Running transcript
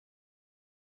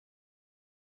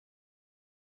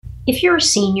If you're a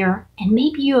senior and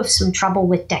maybe you have some trouble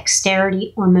with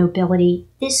dexterity or mobility,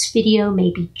 this video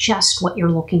may be just what you're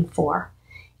looking for.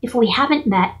 If we haven't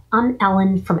met, I'm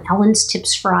Ellen from Ellen's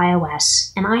Tips for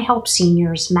iOS, and I help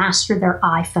seniors master their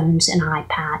iPhones and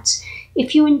iPads.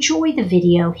 If you enjoy the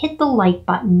video, hit the like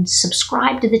button,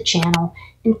 subscribe to the channel,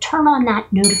 and turn on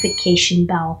that notification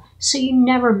bell so you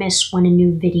never miss when a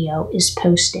new video is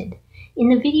posted. In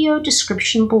the video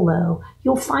description below,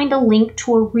 you'll find a link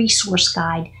to a resource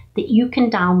guide that you can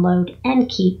download and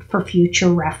keep for future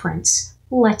reference.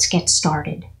 Let's get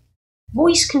started.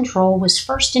 Voice control was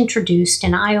first introduced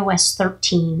in iOS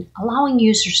 13, allowing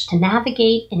users to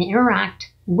navigate and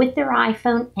interact with their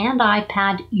iPhone and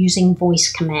iPad using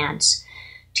voice commands.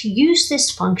 To use this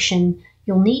function,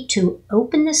 you'll need to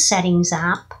open the Settings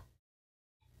app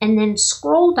and then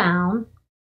scroll down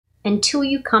until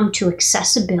you come to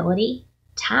Accessibility.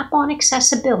 Tap on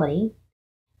Accessibility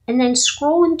and then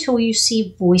scroll until you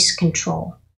see Voice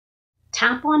Control.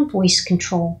 Tap on Voice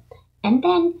Control, and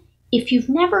then if you've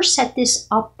never set this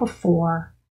up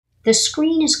before, the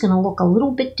screen is going to look a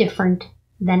little bit different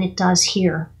than it does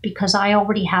here because I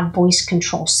already have voice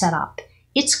control set up.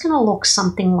 It's going to look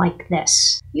something like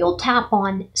this. You'll tap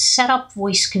on Set Up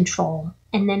Voice Control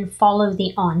and then follow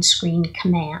the on-screen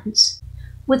commands.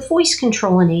 With voice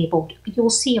control enabled,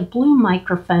 you'll see a blue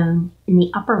microphone in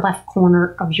the upper left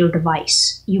corner of your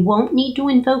device. You won't need to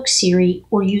invoke Siri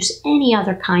or use any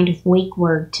other kind of wake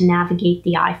word to navigate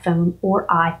the iPhone or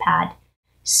iPad.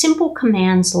 Simple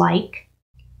commands like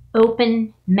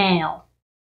Open Mail,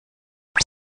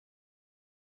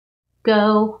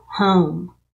 Go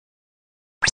Home.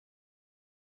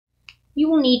 You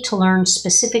will need to learn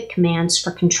specific commands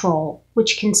for control,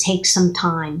 which can take some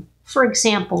time. For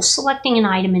example, selecting an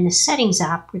item in the Settings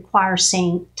app requires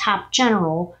saying Tap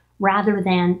General rather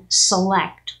than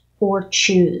Select or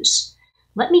Choose.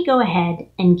 Let me go ahead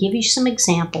and give you some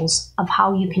examples of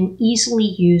how you can easily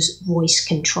use voice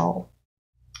control.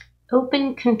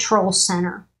 Open Control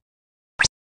Center.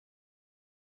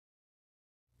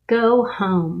 Go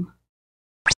Home.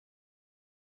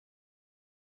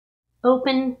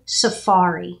 Open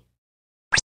Safari.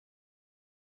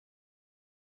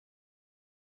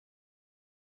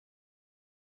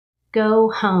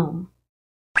 Go Home.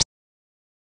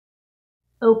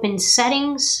 Open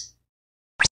Settings.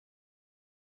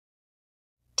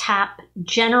 Tap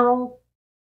General.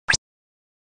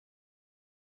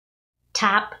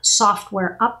 Tap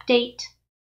Software Update.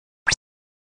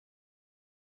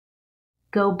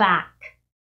 Go back.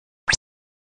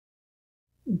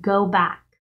 Go back.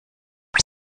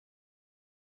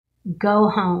 Go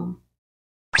Home.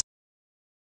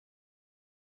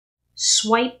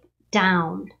 Swipe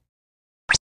down.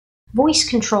 Voice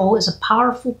control is a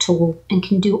powerful tool and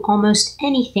can do almost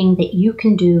anything that you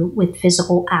can do with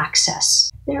physical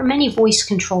access. There are many voice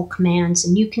control commands,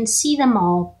 and you can see them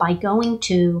all by going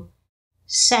to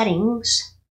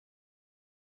Settings,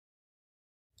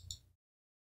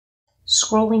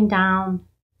 scrolling down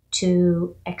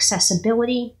to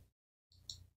Accessibility,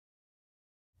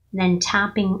 then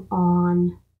tapping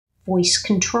on Voice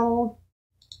Control,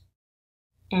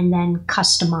 and then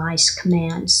Customize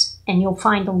Commands. And you'll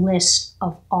find a list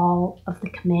of all of the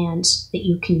commands that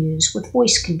you can use with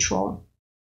voice control.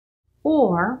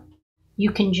 Or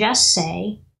you can just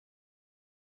say,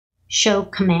 Show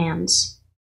Commands.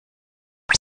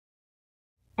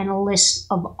 And a list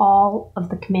of all of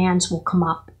the commands will come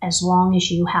up as long as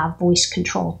you have voice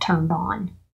control turned on.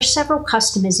 There are several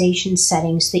customization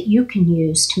settings that you can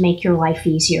use to make your life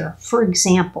easier. For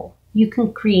example, you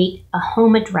can create a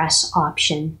home address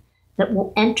option that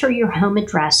will enter your home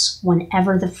address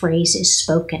whenever the phrase is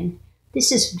spoken.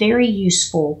 This is very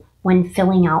useful when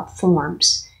filling out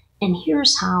forms, and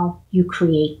here's how you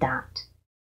create that.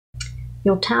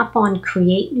 You'll tap on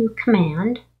Create New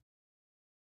Command,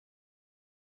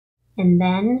 and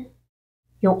then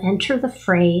you'll enter the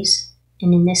phrase,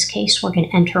 and in this case we're going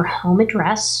to enter home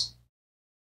address.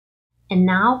 And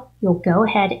now you'll go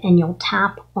ahead and you'll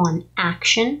tap on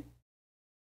Action,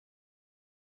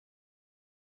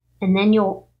 and then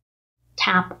you'll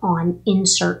tap on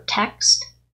Insert Text,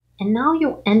 and now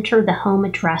you'll enter the home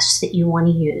address that you want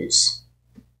to use.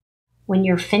 When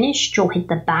you're finished, you'll hit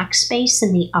the backspace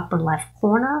in the upper left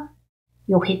corner.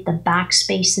 You'll hit the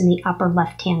backspace in the upper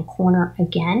left-hand corner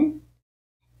again.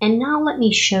 And now let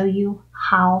me show you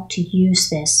how to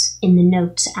use this in the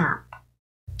Notes app.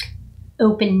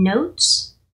 Open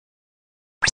Notes,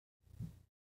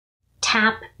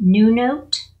 tap New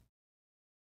Note,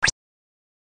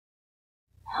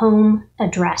 Home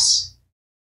Address.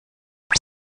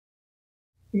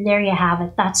 And there you have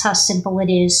it. That's how simple it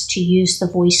is to use the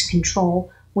voice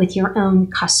control with your own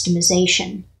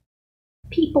customization.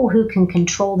 People who can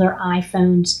control their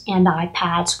iPhones and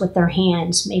iPads with their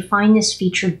hands may find this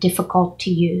feature difficult to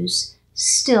use.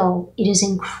 Still, it is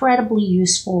incredibly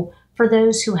useful for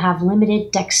those who have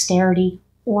limited dexterity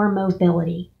or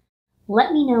mobility.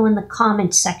 Let me know in the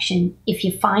comments section if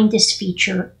you find this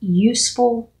feature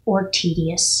useful or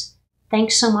tedious.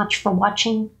 Thanks so much for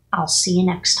watching. I'll see you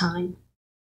next time.